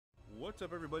What's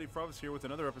up, everybody? Fravas here with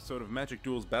another episode of Magic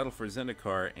Duels Battle for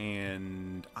Zendikar,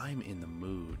 and I'm in the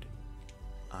mood.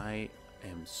 I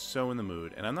am so in the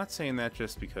mood, and I'm not saying that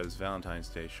just because Valentine's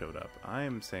Day showed up. I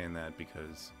am saying that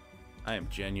because I am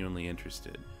genuinely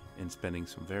interested in spending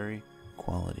some very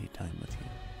quality time with you.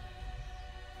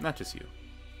 Not just you.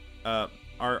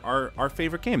 Our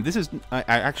favorite game. This is...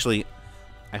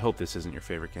 I hope this isn't your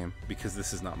favorite game, because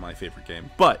this is not my favorite game.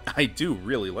 But I do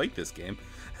really like this game.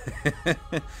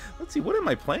 Let's see, what am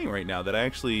I playing right now that I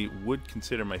actually would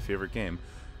consider my favorite game?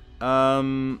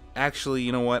 Actually,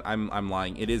 you know what? I'm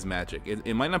lying. It is Magic.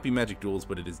 It might not be Magic Duels,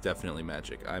 but it is definitely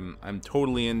Magic. I'm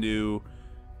totally into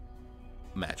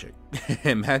Magic.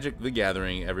 Magic the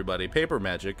Gathering, everybody. Paper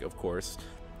Magic, of course.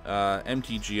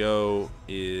 MTGO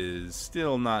is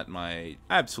still not my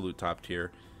absolute top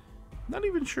tier. Not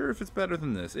even sure if it's better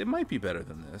than this. It might be better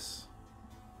than this.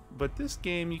 But this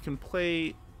game, you can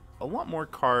play a lot more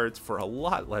cards for a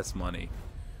lot less money.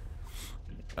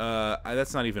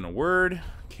 That's not even a word.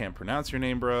 Can't pronounce your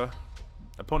name, bruh.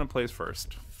 Opponent plays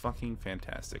first. Fucking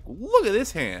fantastic. Look at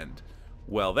this hand.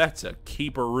 Well, that's a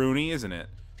keeper-rooney, isn't it?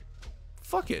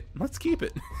 Fuck it. Let's keep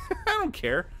it. I don't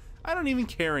care. I don't even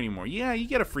care anymore. Yeah, you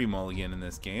get a free mulligan in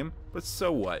this game, but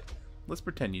so what? Let's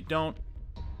pretend you don't.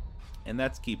 And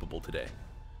that's keepable today.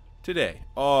 Today.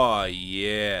 Oh,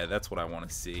 yeah. That's what I want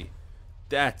to see.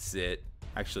 That's it.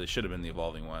 Actually, it should have been the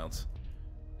Evolving Wilds.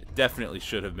 It definitely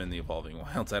should have been the Evolving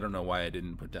Wilds. I don't know why I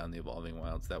didn't put down the Evolving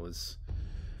Wilds. That was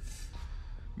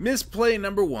misplay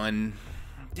number one.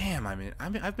 Damn,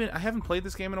 I haven't played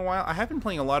this game in a while. I have been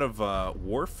playing a lot of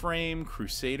Warframe,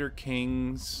 Crusader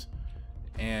Kings,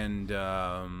 and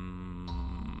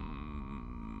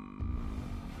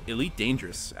Elite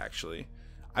Dangerous, actually.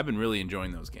 I've been really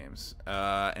enjoying those games.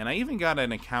 And I even got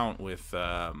an account with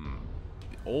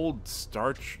old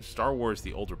Star Wars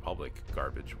The Old Republic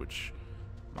garbage, which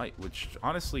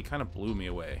honestly kind of blew me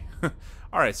away.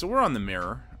 Alright, so we're on the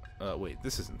mirror. Wait,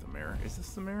 this isn't the mirror. Is this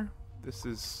the mirror? This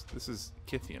is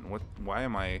Kithian. Why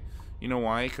am I... You know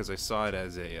why? Because I saw it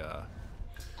as a...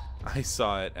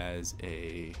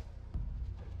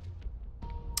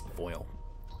 foil.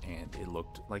 And it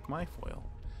looked like my foil.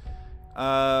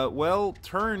 Well,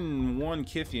 turn one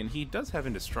Kithian. He does have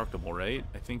Indestructible, right?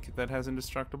 I think that has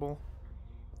Indestructible.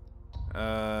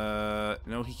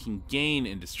 No, he can gain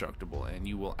Indestructible, and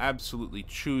you will absolutely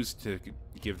choose to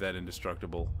give that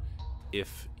Indestructible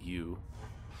if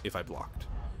I blocked.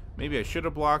 Maybe I should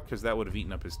have blocked, because that would have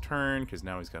eaten up his turn, because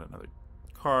now he's got another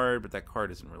card, but that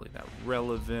card isn't really that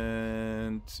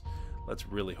relevant. Let's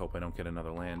really hope I don't get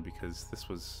another land, because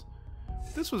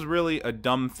this was really a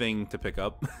dumb thing to pick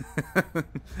up.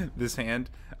 This hand.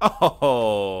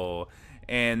 Oh,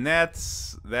 and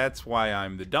that's why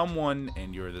I'm the dumb one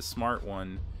and you're the smart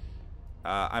one.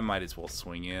 I might as well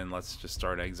swing in. Let's just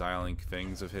start exiling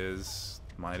things of his.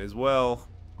 Might as well.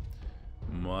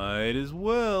 Might as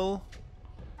well.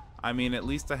 I mean, at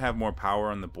least I have more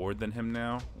power on the board than him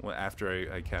now.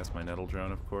 After I cast my Nettle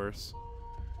Drone, of course.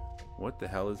 What the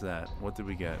hell is that? What did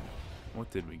we get? What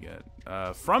did we get?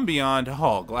 From Beyond.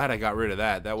 Oh, glad I got rid of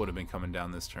that. That would have been coming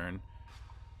down this turn.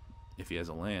 If he has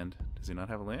a land. Does he not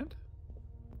have a land?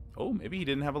 Oh, maybe he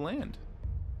didn't have a land.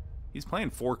 He's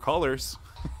playing 4 colors.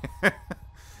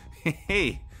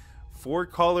 Hey, 4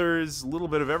 colors, a little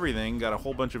bit of everything. Got a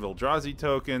whole bunch of Eldrazi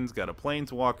tokens. Got a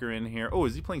Planeswalker in here. Oh,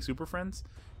 is he playing Super Friends?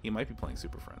 He might be playing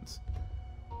Super Friends.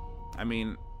 I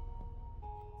mean,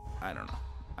 I don't know.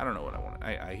 I don't know what I want.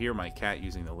 I hear my cat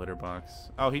using the litter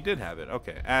box. Oh, he did have it.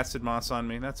 Okay, Acid Moss on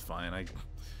me. That's fine.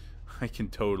 I can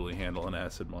totally handle an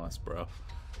Acid Moss, bro.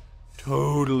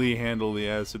 Totally handle the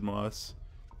Acid Moss.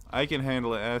 I can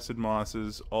handle Acid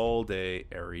Mosses all day,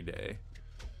 every day.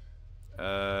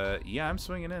 Yeah, I'm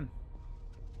swinging in.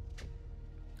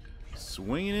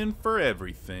 Swinging in for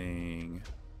everything.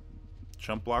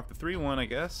 Chump block the 3-1, I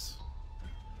guess.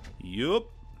 Yup.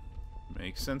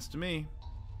 Makes sense to me.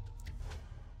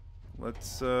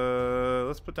 Let's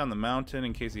put down the mountain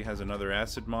in case he has another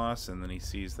Acid Moss, and then he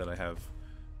sees that I have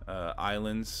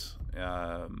islands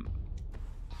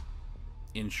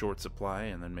in short supply,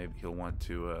 and then maybe he'll want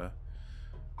to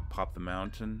pop the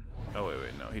mountain. Oh, wait,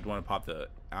 no. He'd want to pop the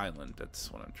island.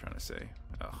 That's what I'm trying to say.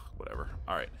 Ugh, whatever.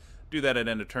 Alright. Do that at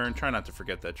end of turn. Try not to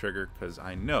forget that trigger, because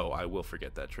I know I will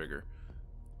forget that trigger.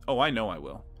 Oh, I know I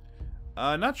will.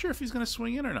 Not sure if he's going to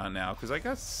swing in or not now, because I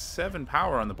got 7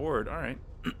 power on the board. Alright.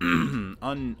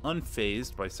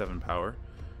 Unfazed by 7 power.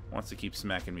 Wants to keep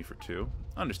smacking me for 2.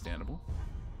 Understandable.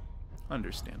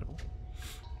 Understandable.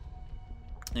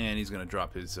 And he's going to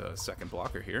drop his second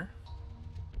blocker here.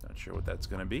 Not sure what that's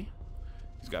going to be.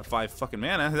 He's got 5 fucking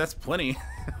mana. That's plenty.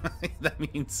 that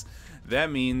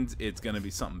means it's gonna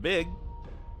be something big.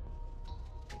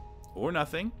 Or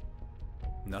nothing.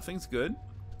 Nothing's good.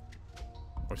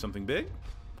 Or something big.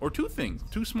 Or 2 things.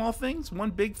 2 small things,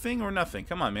 1 big thing, or nothing.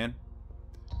 Come on, man.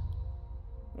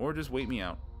 Or just wait me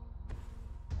out.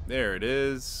 There it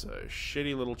is. A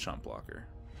shitty little chump blocker.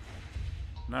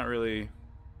 Not really...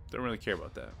 Don't really care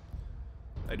about that.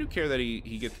 I do care that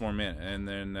he gets more mana, and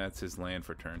then that's his land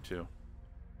for turn 2.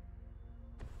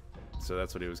 So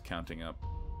that's what he was counting up.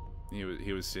 He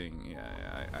was seeing...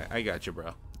 Yeah, I got you,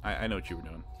 bro. I know what you were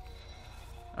doing.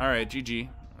 Alright, GG.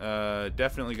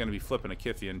 Definitely going to be flipping a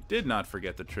Kithian. Did not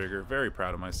forget the trigger. Very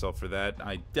proud of myself for that.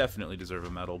 I definitely deserve a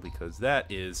medal because that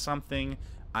is something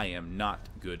I am not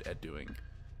good at doing.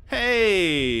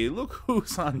 Hey, look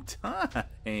who's on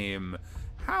time.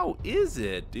 How is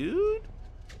it, dude?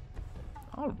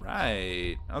 All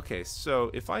right. Okay,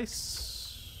 so if I...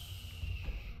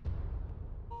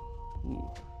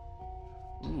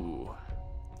 Ooh,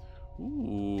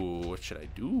 what should I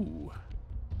do?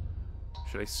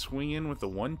 Should I swing in with the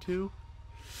 1-2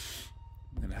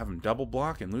 and have him double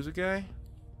block and lose a guy?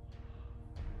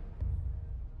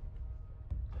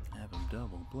 Have him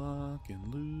double block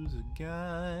and lose a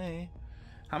guy.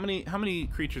 How many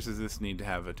creatures does this need to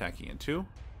have attacking in? 2?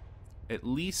 At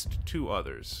least 2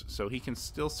 others. So he can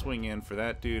still swing in for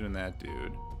that dude and that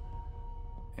dude.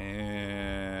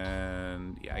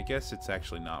 And yeah, I guess it's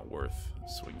actually not worth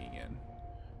swinging in.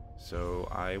 So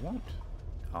I won't.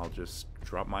 I'll just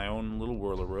drop my own little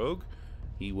Whirler Rogue.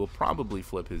 He will probably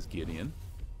flip his Gideon.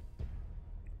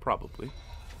 Probably.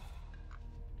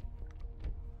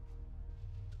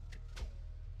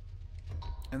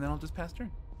 And then I'll just pass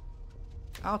turn.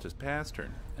 I'll just pass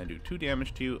turn and do 2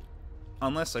 damage to you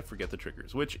unless I forget the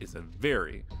triggers, which is a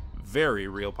very, very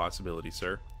real possibility,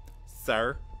 sir.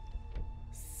 Sir.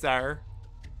 Sir.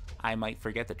 I might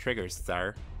forget the triggers,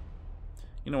 sir.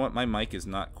 You know what? My mic is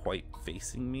not quite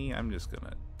facing me. I'm just going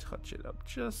to touch it up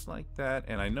just like that.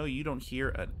 And I know you don't hear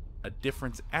a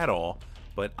difference at all,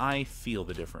 but I feel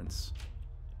the difference.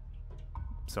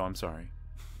 So I'm sorry.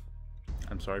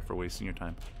 I'm sorry for wasting your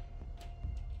time.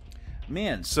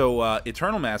 Man, so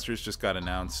Eternal Masters just got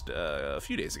announced a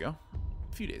few days ago.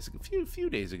 Few days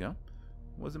ago.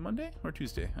 Was it Monday or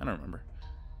Tuesday? I don't remember.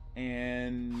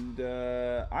 And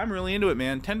I'm really into it,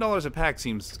 man. $10 a pack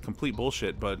seems complete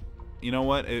bullshit, but you know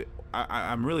what?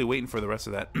 I'm really waiting for the rest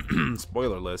of that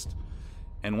spoiler list.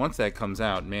 And once that comes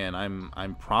out, man,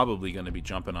 I'm probably going to be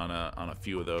jumping on a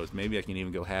few of those. Maybe I can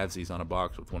even go halvesies on a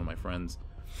box with one of my friends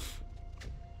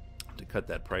to cut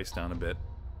that price down a bit.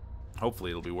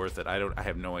 Hopefully it'll be worth it. I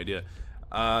have no idea.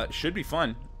 Should be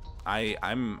fun.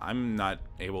 I'm not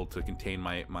able to contain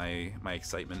my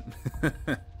excitement.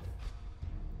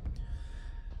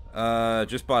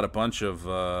 Just bought a bunch of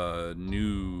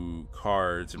new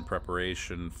cards in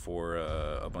preparation for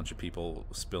a bunch of people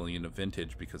spilling into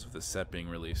Vintage because of the set being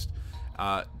released.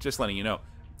 Just letting you know,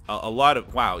 a lot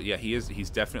of... Wow, yeah, he's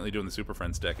definitely doing the Super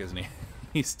Friends deck, isn't he?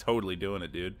 He's totally doing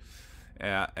it, dude.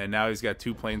 And now he's got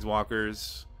 2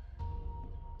 Planeswalkers.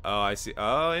 Oh, I see.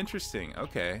 Oh, interesting.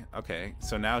 Okay, okay.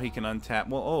 So now he can untap...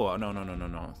 Well, oh,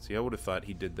 no. See, I would have thought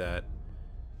he did that...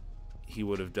 He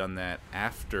would have done that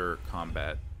after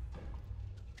combat.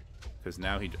 Because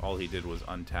now all he did was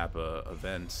untap a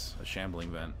vent, a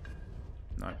shambling vent.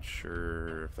 Not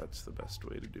sure if that's the best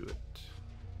way to do it.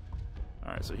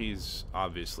 Alright, so he's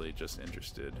obviously just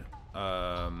interested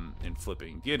in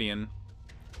flipping Gideon.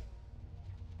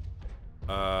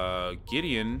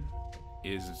 Gideon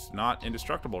is not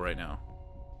indestructible right now.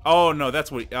 Oh, no,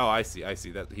 that's what... Oh, I see.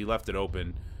 That he left it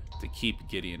open to keep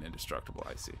Gideon indestructible.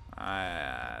 I see.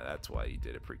 That's why he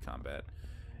did it pre-combat.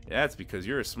 Yeah, that's because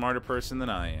you're a smarter person than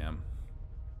I am.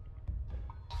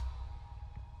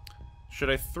 Should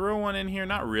I throw one in here?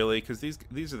 Not really, because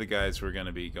these are the guys who are going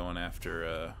to be going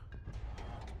after,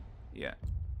 Yeah,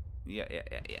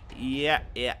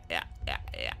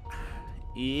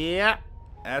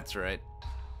 that's right.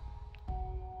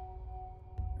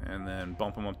 And then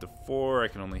bump them up to 4. I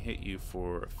can only hit you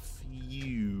for a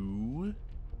few.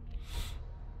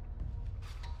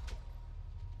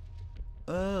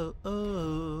 Oh.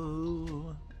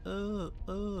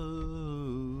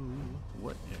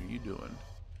 What are you doing?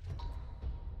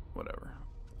 Whatever.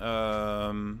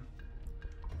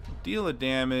 Deal a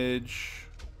damage.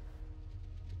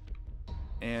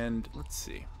 And let's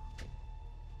see.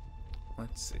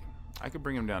 I could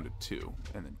bring him down to 2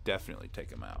 and then definitely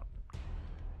take him out.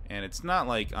 And it's not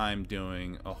like I'm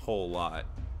doing a whole lot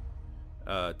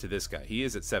to this guy. He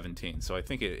is at 17, so I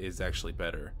think it is actually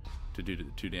better to do the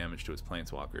 2 damage to his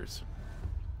Planeswalkers.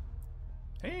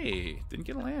 Hey, didn't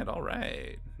get a land. All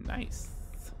right. Nice.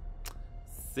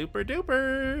 Super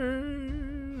dupers.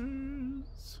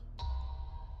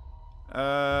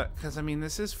 Because, I mean,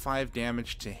 this is 5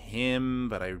 damage to him,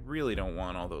 but I really don't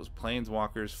want all those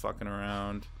planeswalkers fucking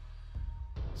around.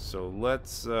 So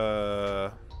let's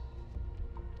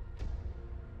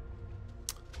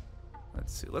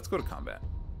see. Let's go to combat.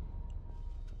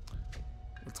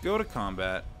 Let's go to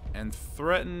combat and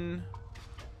threaten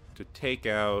to take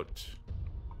out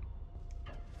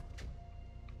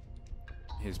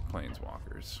his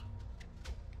planeswalkers.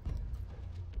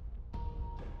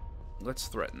 Let's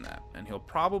threaten that. And he'll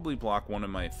probably block one of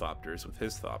my Thopters with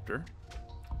his Thopter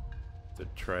to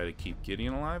try to keep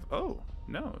Gideon alive. Oh,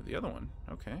 no, the other one.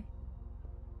 Okay.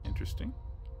 Interesting.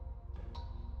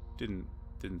 Didn't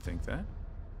think that.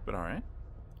 But alright.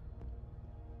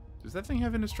 Does that thing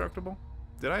have indestructible?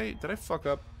 Did I fuck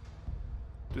up?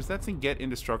 Does that thing get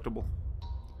indestructible?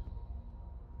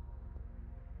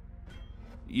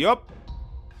 Yup.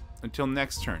 Until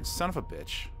next turn. Son of a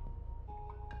bitch.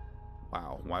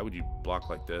 Wow, why would you block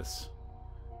like this?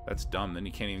 That's dumb. Then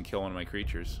you can't even kill one of my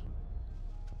creatures.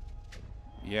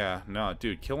 Yeah, no,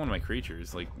 dude, kill one of my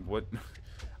creatures. Like, what?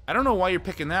 I don't know why you're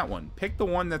picking that one. Pick the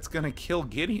one that's gonna kill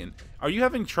Gideon. Are you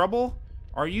having trouble?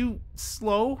 Are you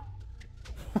slow?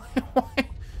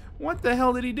 What the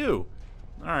hell did he do?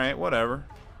 Alright, whatever.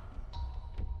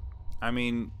 I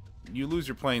mean, you lose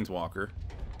your planeswalker.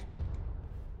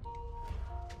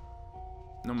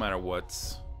 No matter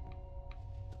what's...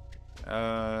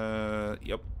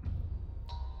 Yep.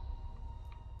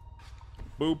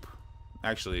 Boop.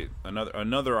 Actually,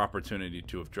 another opportunity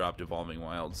to have dropped Evolving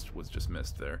Wilds was just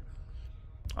missed there.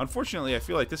 Unfortunately, I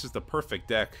feel like this is the perfect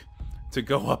deck to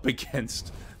go up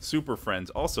against Super Friends.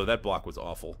 Also, that block was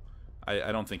awful.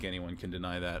 I don't think anyone can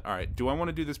deny that. Alright, do I want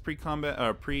to do this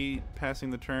pre-combat, pre-passing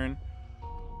the turn?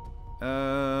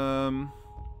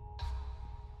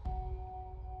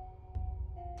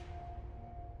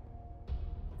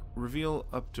 Reveal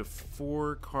up to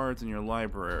 4 cards in your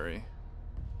library.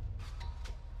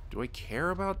 Do I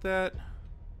care about that?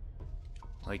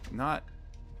 Like, not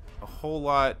a whole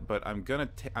lot, but I'm gonna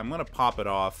pop it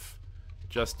off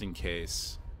just in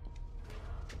case.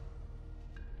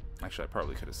 Actually, I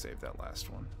probably could have saved that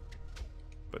last one,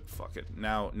 but fuck it.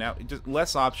 Now, just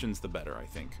less options, the better, I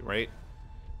think, right?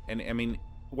 And I mean,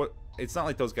 what? It's not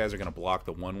like those guys are gonna block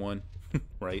the 1/1,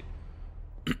 right?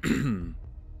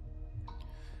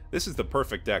 This is the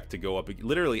perfect deck to go up.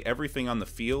 Literally everything on the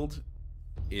field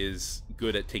is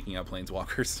good at taking out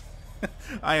planeswalkers.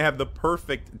 I have the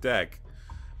perfect deck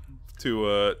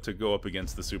to go up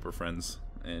against the Super Friends,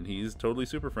 and he's totally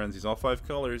Super Friends. He's all 5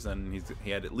 colors, and he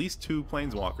had at least 2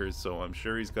 planeswalkers, so I'm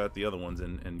sure he's got the other ones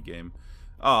in game.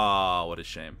 Ah, what a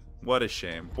shame! What a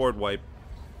shame! Board wipe,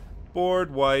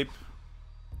 board wipe,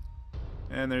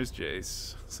 and there's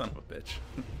Jace. Son of a bitch.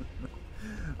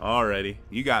 Alrighty,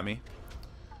 you got me.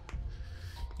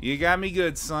 You got me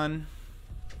good, son.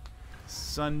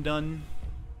 Son done.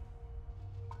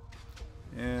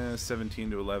 Yeah,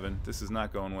 17 to 11. This is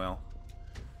not going well.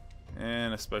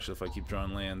 And especially if I keep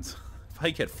drawing lands. If I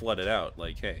get flooded out,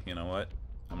 like, hey, you know what?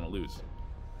 I'm going to lose.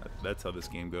 That's how this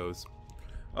game goes.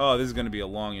 Oh, this is going to be a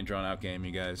long and drawn-out game,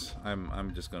 you guys.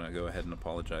 I'm just going to go ahead and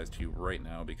apologize to you right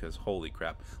now because holy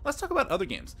crap. Let's talk about other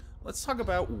games. Let's talk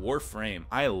about Warframe.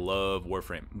 I love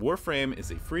Warframe. Warframe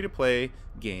is a free-to-play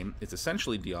game. It's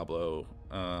essentially Diablo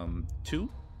 2.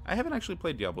 I haven't actually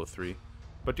played Diablo 3,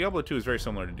 but Diablo 2 is very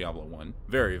similar to Diablo 1.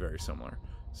 Very, very similar.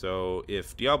 So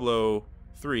if Diablo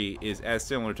 3 is as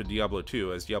similar to Diablo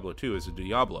 2 as Diablo 2 is to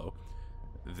Diablo,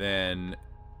 then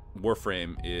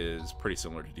Warframe is pretty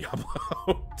similar to Diablo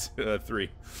 3.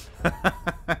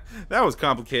 That was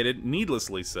complicated,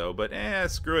 needlessly so, but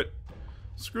screw it.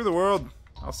 Screw the world.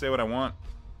 I'll say what I want.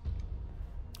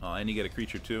 Oh, and you get a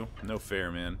creature too? No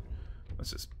fair, man. Let's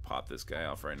just pop this guy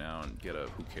off right now and get a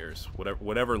who cares.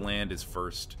 Whatever land is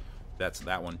first, that's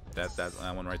that one. That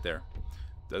one right there.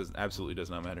 Absolutely does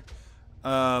not matter.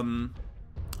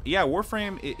 Yeah,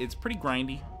 Warframe, it's pretty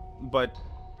grindy, but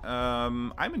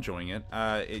I'm enjoying it.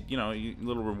 You know, a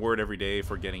little reward every day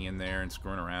for getting in there and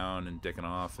screwing around and dicking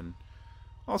off and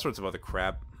all sorts of other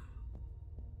crap.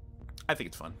 I think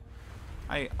it's fun.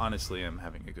 I honestly am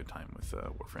having a good time with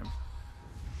Warframe.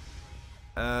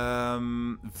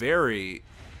 Very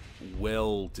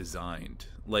well designed.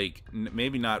 Like,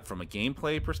 maybe not from a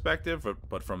gameplay perspective,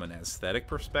 but from an aesthetic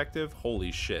perspective.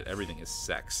 Holy shit, everything is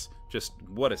sex. Just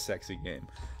what a sexy game.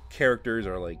 Characters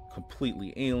are like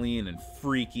completely alien and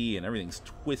freaky, and everything's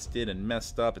twisted and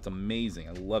messed up. It's amazing.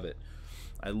 I love it.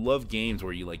 I love games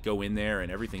where you like go in there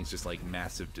and everything's just like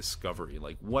massive discovery.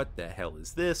 Like, what the hell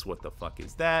is this? What the fuck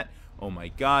is that? Oh my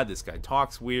god, this guy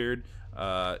talks weird.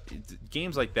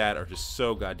 Games like that are just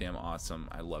so goddamn awesome.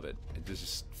 I love it. I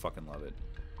just fucking love it.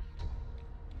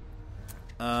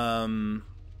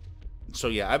 So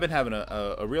yeah, I've been having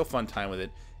a real fun time with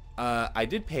it. I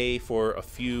did pay for a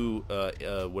few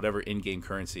whatever in-game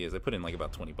currency is. I put in like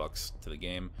about $20 to the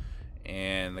game,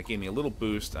 and that gave me a little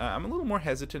boost. I'm a little more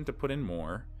hesitant to put in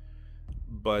more,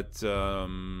 but I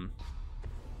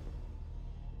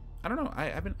don't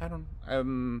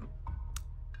know.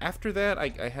 After that,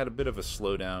 I had a bit of a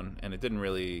slowdown, and it didn't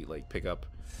really like pick up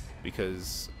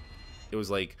because it was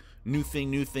like new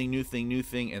thing,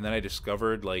 and then I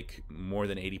discovered like more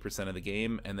than 80% of the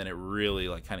game, and then it really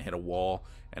like kind of hit a wall,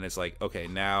 and it's like, okay,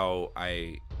 now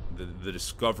the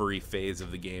discovery phase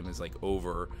of the game is like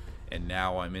over, and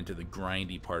now I'm into the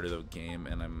grindy part of the game,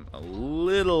 and I'm a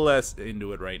little less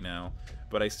into it right now,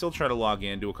 but I still try to log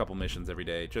in, do a couple missions every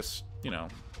day, just, you know,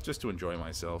 just to enjoy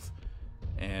myself.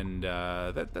 And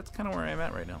that's kind of where I'm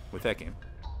at right now with that game.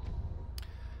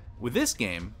 With this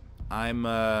game, I'm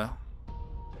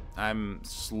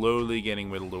slowly getting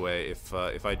whittled away. If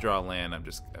I draw land, I'm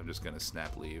just gonna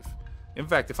snap leave. In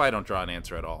fact, if I don't draw an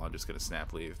answer at all, I'm just gonna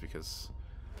snap leave, because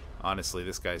honestly,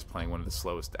 this guy's playing one of the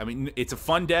slowest. I mean, it's a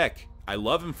fun deck. I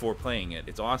love him for playing it.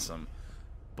 It's awesome.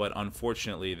 But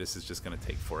unfortunately, this is just gonna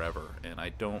take forever, and I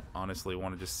don't honestly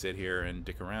want to just sit here and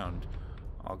dick around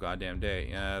all goddamn day.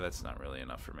 Yeah, that's not really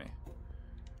enough for me.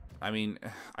 I mean,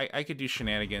 I could do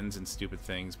shenanigans and stupid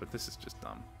things, but this is just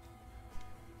dumb.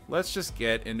 Let's just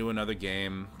get into another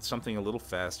game, something a little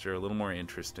faster, a little more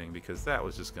interesting, because that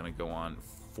was just going to go on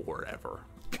forever.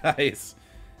 Guys,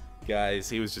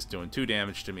 he was just doing 2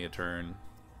 damage to me a turn,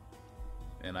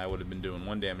 and I would have been doing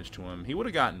 1 damage to him. He would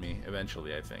have gotten me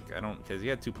eventually, I think. Because he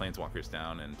had 2 planeswalkers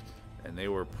down, and they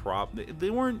were they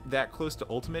weren't that close to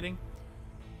ultimating.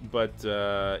 But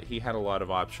he had a lot of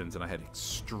options, and I had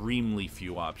extremely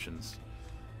few options.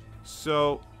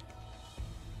 So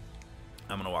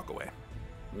I'm gonna walk away.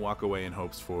 Walk away in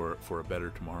hopes for a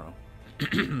better tomorrow.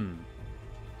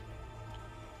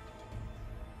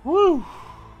 Woo!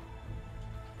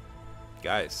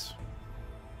 Guys,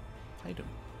 how you doing?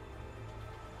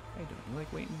 How you doing? You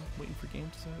like waiting for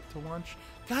games to launch?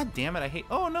 God damn it! I hate.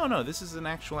 Oh no, this is an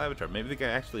actual avatar. Maybe the guy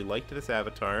actually liked this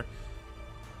avatar,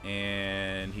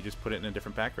 and he just put it in a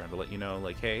different background to let you know,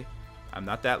 like, hey, I'm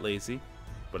not that lazy,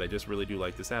 but I just really do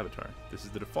like this avatar. This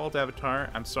is the default avatar.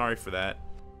 I'm sorry for that,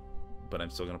 but I'm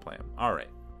still going to play him. Alright.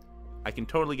 I can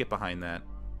totally get behind that.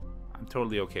 I'm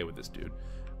totally okay with this dude.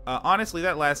 Honestly,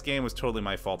 that last game was totally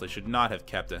my fault. I should not have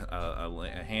kept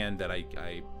a hand that I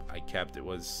kept. It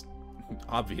was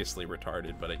obviously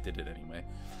retarded, but I did it anyway.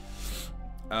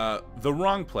 The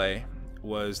wrong play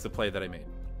was the play that I made.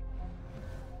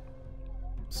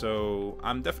 So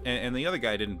I'm and the other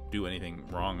guy didn't do anything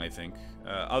wrong, I think,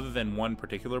 other than one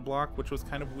particular block, which was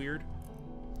kind of weird,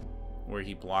 where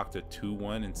he blocked a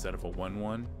 2-1 instead of a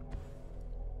 1-1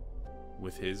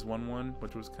 with his 1-1,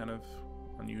 which was kind of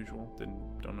unusual.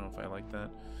 Don't know if I like that.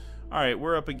 All right,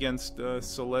 we're up against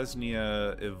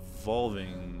Selesnya evolving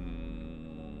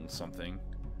something,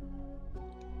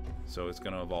 so it's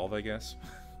gonna evolve, I guess.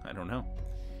 I don't know.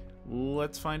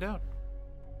 Let's find out.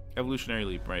 Evolutionary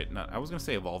leap, right? I was gonna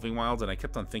say evolving wilds, and I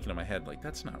kept on thinking in my head, like,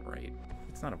 that's not right.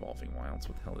 It's not evolving wilds.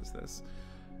 What the hell is this?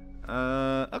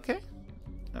 Okay.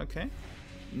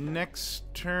 Next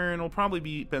turn will probably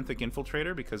be Benthic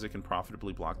Infiltrator, because it can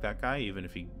profitably block that guy, even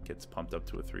if he gets pumped up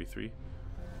to a 3/3.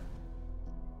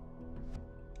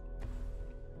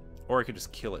 Or I could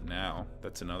just kill it now.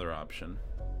 That's another option,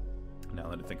 now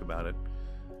that I think about it.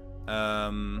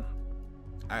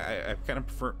 I kind of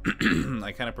prefer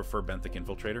prefer Benthic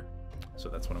Infiltrator, so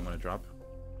that's what I'm going to drop.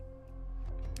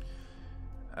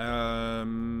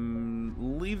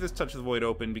 Leave this Touch of the Void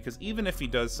open, because even if he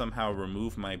does somehow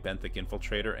remove my Benthic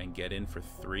Infiltrator and get in for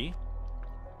 3,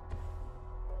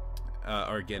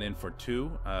 or get in for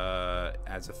 2,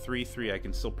 as a 3/3, I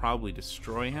can still probably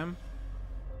destroy him.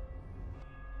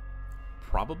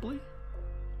 Probably.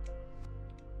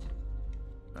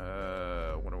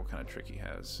 Wonder what kind of trick he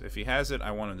has. If he has it,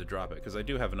 I want him to drop it, because I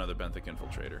do have another Benthic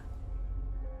Infiltrator.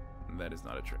 That is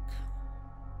not a trick.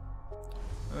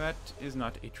 That is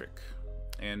not a trick.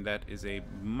 And that is a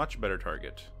much better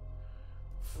target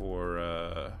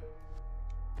for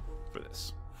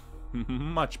this.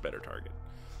 Much better target.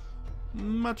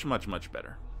 Much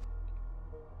better.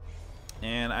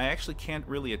 And I actually can't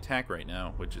really attack right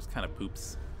now, which is kind of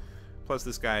poops. Plus,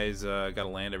 this guy's got to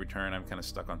land every turn. I'm kind of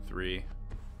stuck on 3.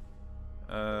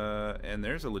 And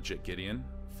there's a legit Gideon.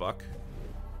 Fuck.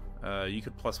 You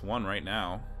could +1 right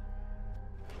now.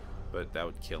 But that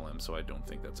would kill him, so I don't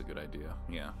think that's a good idea.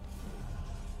 Yeah.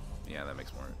 Yeah, that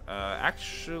makes more...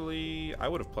 actually, I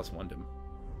would have +1'd him.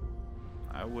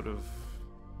 I would have...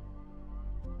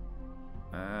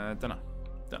 dunno.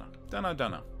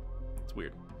 It's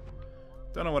weird.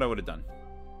 Don't know what I would have done.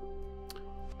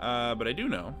 But I do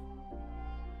know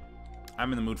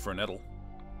I'm in the mood for a Nettle.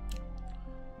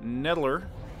 Nettler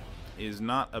is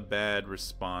not a bad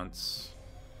response.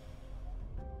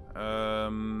 Do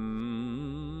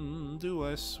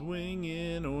I swing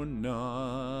in or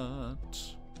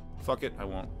not? Fuck it, I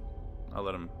won't. I'll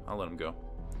let him go.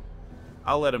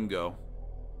 I'll let him go.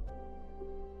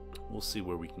 We'll see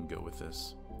where we can go with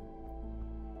this.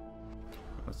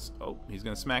 Oh, he's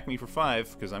gonna smack me for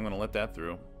 5 because I'm gonna let that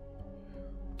through.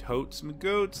 Totes my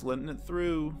goats, letting it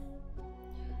through.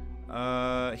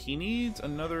 He needs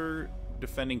another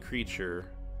defending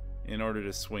creature in order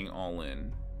to swing all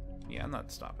in. Yeah, I'm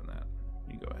not stopping that.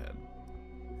 You go ahead.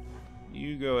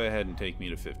 You go ahead and take me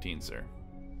to 15, sir.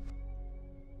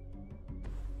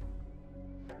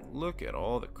 Look at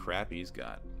all the crap he's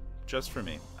got. Just for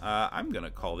me. I'm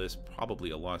gonna call this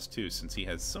probably a loss too, since he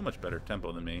has so much better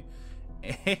tempo than me.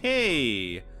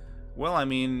 Hey! Well, I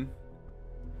mean...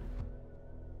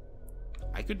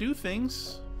 I could do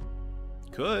things.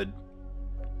 Could.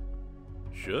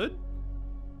 Should.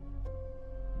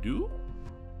 Do?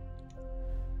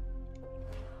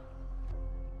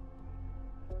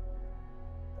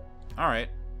 Alright.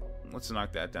 Let's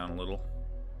knock that down a little.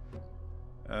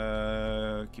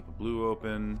 Keep a blue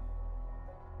open.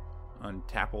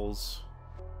 Untapples.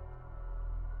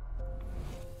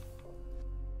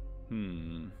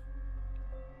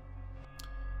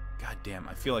 God damn,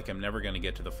 I feel like I'm never gonna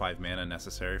get to the 5 mana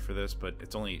necessary for this, but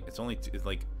it's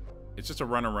just a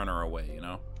runner away, you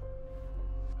know?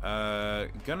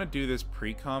 Gonna do this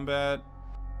pre-combat,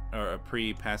 or a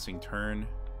pre-passing turn.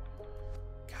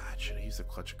 God, should I use the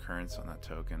Clutch Occurrence on that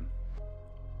token?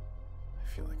 I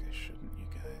feel like I shouldn't, you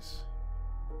guys.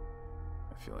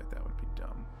 I feel like that would be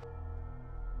dumb.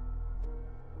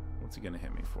 What's he gonna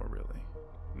hit me for, really?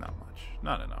 Not much.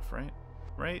 Not enough, right?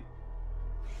 Right?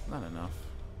 Not enough.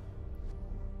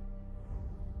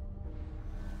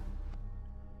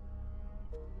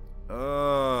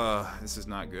 This is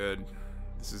not good.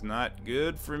 This is not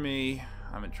good for me.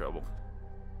 I'm in trouble.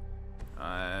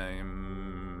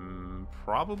 I'm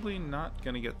probably not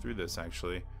gonna get through this,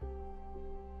 actually.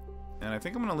 And I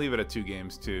think I'm gonna leave it at 2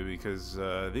 games, too, because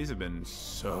these have been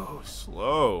so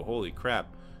slow. Holy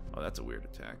crap. Oh, that's a weird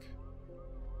attack.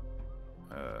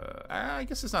 I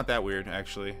guess it's not that weird,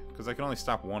 actually, because I can only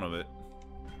stop 1 of it.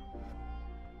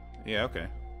 Yeah, okay.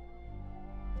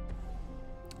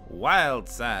 Wild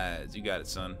sides, you got it,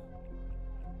 son.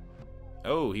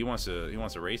 Oh, he wants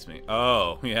to race me.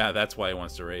 Oh, yeah, that's why he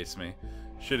wants to race me.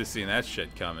 Should have seen that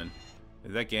shit coming.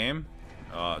 Is that game?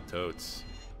 Oh, totes.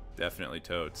 Definitely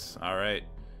totes. All right.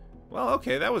 Well,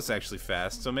 okay, that was actually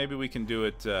fast. So maybe we can do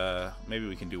it. Maybe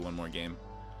we can do 1 more game.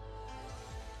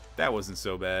 That wasn't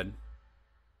so bad.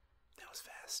 That was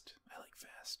fast. I like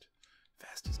fast.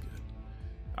 Fast is good.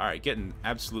 All right, getting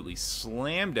absolutely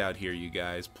slammed out here, you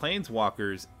guys.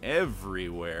 Planeswalkers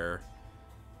everywhere.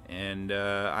 And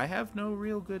I have no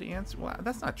real good answer. Well,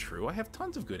 that's not true. I have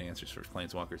tons of good answers for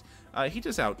Planeswalkers. He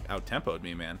just out-tempoed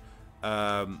me, man.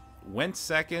 Went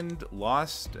second,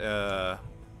 lost,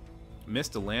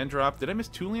 missed a land drop. Did I miss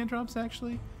 2 land drops,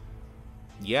 actually?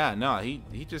 Yeah, no, he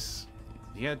had just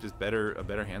a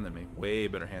better hand than me. Way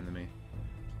better hand than me.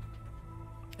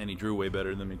 And he drew way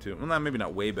better than me, too. Well, maybe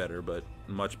not way better, but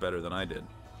much better than I did.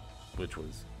 Which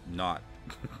was not.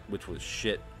 Which was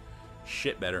shit.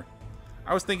 Shit better.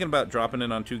 I was thinking about dropping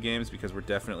it on 2 games because we're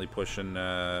definitely pushing.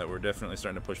 We're definitely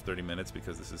starting to push 30 minutes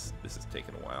because this is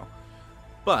taking a while.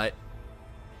 But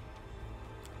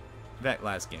that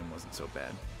last game wasn't so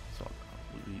bad, so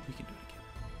we can do it again.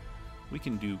 We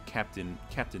can do Captain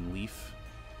Leaf,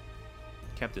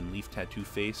 Captain Leaf tattoo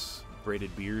face,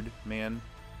 braided beard man,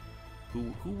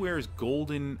 who wears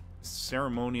golden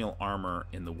ceremonial armor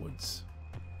in the woods.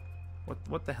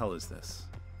 What the hell is this,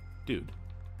 dude?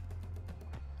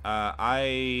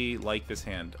 I like this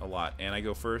hand a lot, and I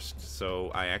go first, so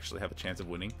I actually have a chance of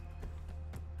winning.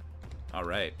 All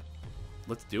right,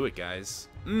 let's do it, guys.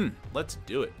 Let's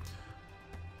do it.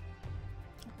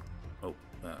 Oh,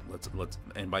 let's,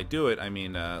 and by do it I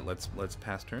mean let's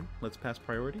pass turn. Let's pass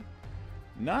priority.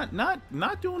 Not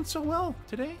doing so well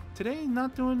today. Today,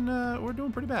 not doing. We're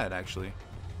doing pretty bad, actually.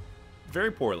 Very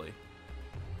poorly.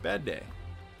 Bad day.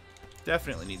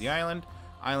 Definitely need the island.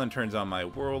 Island turns on my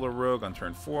Whirler Rogue on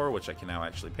turn 4, which I can now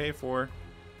actually pay for.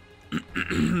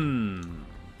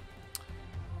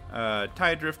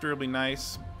 Tide Drifter will be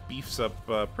nice. Beefs up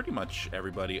pretty much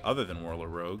everybody other than Whirler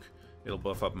Rogue. It'll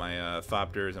buff up my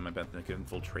Thopters and my Benthic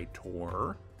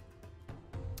Infiltrator.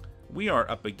 We are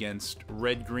up against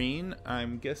red-green.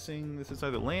 I'm guessing this is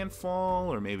either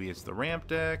Landfall, or maybe it's the ramp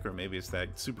deck, or maybe it's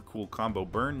that super cool combo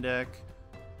burn deck.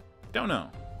 Don't know.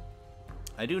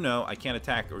 I do know I can't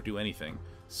attack or do anything.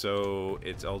 So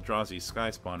it's Eldrazi Sky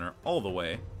Spawner all the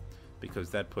way, because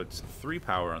that puts 3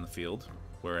 power on the field,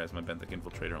 whereas my Benthic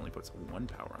Infiltrator only puts 1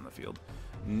 power on the field.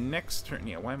 Next turn,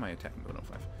 yeah, why am I attacking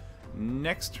 105?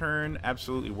 Next turn,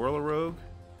 absolutely Whirler Rogue.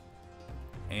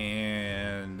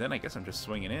 And then I guess I'm just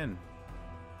swinging in.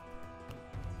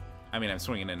 I mean, I'm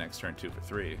swinging in next turn 2 for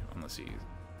 3, unless he...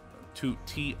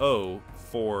 TO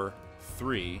for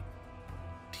 3.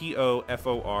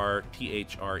 TOFORTHREE.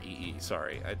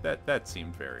 Sorry, that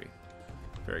seemed very,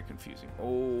 very confusing.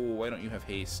 Oh, why don't you have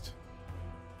haste?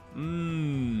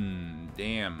 Damn.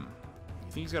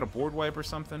 You think he's got a board wipe or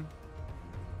something?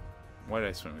 Why did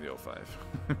I swing with the 05?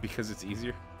 Because it's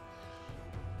easier?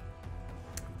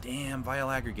 Damn,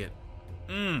 Vile Aggregate.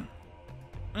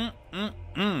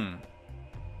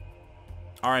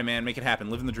 Alright, man, make it happen.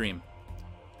 Live in the dream.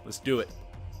 Let's do it.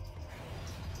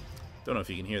 Don't know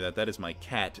if you can hear that. That is my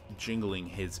cat jingling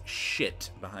his shit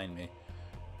behind me.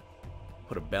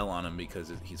 Put a bell on him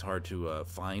because he's hard to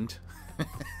find.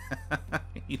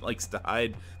 He likes to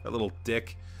hide. That little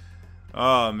dick.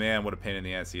 Oh, man, what a pain in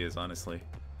the ass he is, honestly.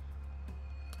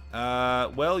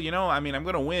 Well, you know, I mean, I'm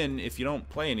gonna win if you don't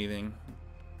play anything.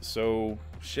 So,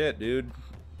 shit, dude.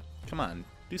 Come on,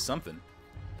 do something.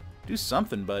 Do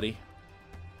something, buddy.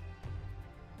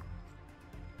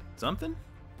 Something?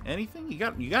 Anything? You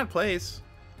got plays.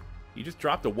 You just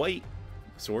dropped a white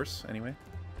source, anyway.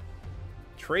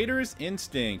 Trader's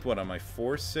Instinct. What, on my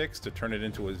 4/6 to turn it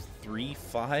into a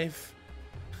 3/5?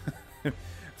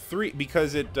 3,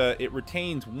 because it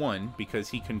retains 1, because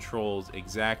he controls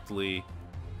exactly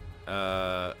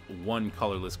 1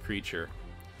 colorless creature,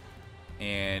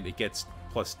 and it gets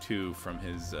 +2 from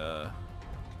his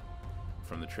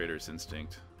from the Trader's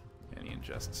Instinct, and he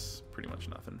ingests pretty much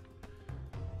nothing.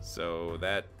 So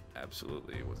that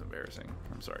absolutely was embarrassing.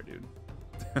 I'm sorry, dude.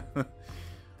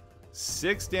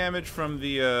 6 damage from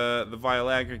the Vile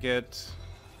Aggregate,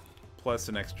 plus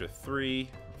an extra 3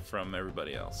 from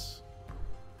everybody else.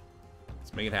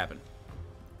 Let's make it happen.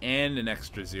 And an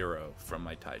extra 0 from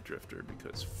my Tide Drifter,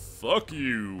 because fuck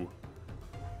you.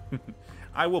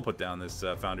 I will put down this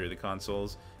Foundry of the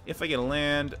Consoles. If I get a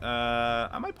land,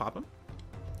 I might pop him.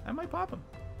 I might pop him.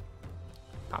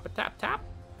 Pop it, tap, tap.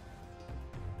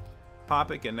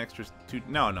 Pop it, get an extra 2.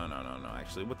 No.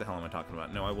 Actually, what the hell am I talking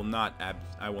about? No, I will not.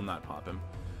 I will not pop him.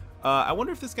 I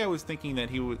wonder if this guy was thinking that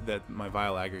that my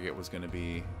Vile Aggregate was going to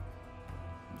be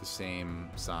the same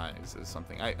size as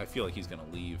something. I feel like he's going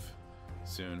to leave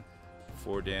soon.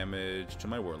 4 damage to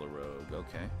my Whirler Rogue.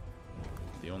 Okay.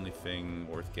 The only thing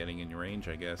worth getting in your range,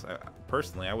 I guess.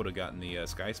 Personally, I would have gotten the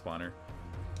Sky Spawner,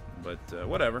 but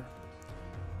whatever.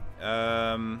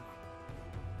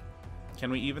 Can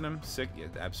we even him? 6? Yeah,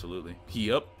 absolutely.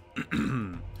 Yup.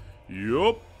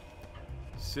 Yup.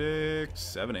 6,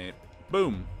 7, 8.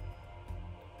 Boom.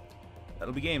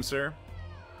 That'll be game, sir.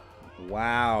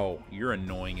 Wow, you're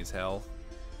annoying as hell.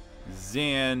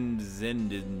 Zendindan.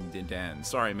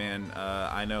 Sorry, man.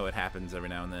 I know it happens every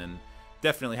now and then.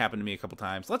 Definitely happened to me a couple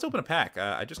times. Let's open a pack.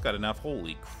 I just got enough.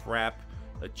 Holy crap.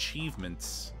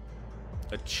 Achievements.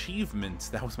 Achievements.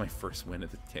 That was my first win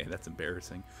of the day. That's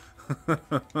embarrassing.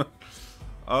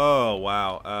 Oh,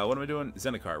 wow. What am I doing?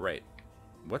 Zendikar, right.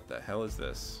 What the hell is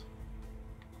this?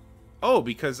 Oh,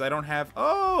 because I don't have...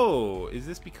 Oh! Is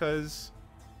this because...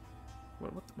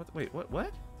 Wait,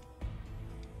 what?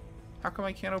 How come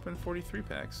I can't open 43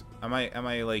 packs? Am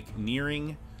I like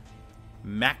nearing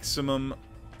maximum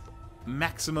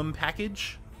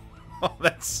package? Oh,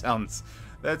 that sounds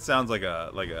like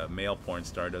a male porn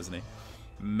star, doesn't he?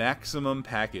 Maximum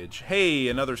package. Hey,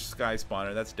 another Sky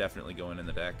Spawner. That's definitely going in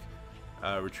the deck.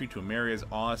 Retreat to Emeria is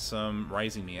awesome.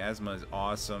 Rising Miasma is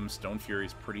awesome. Stone Fury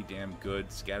is pretty damn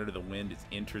good. Scatter to the Wind is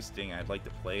interesting. I'd like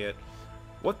to play it.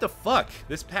 What the fuck?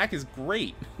 This pack is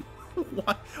great.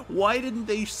 Why didn't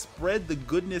they spread the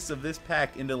goodness of this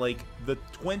pack into, like, the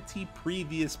 20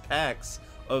 previous packs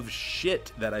of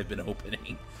shit that I've been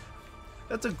opening?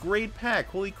 That's a great pack.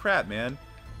 Holy crap, man.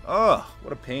 Oh,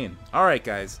 what a pain. All right,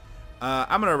 guys.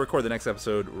 I'm going to record the next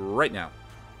episode right now.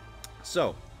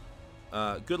 So,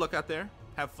 good luck out there.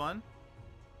 Have fun.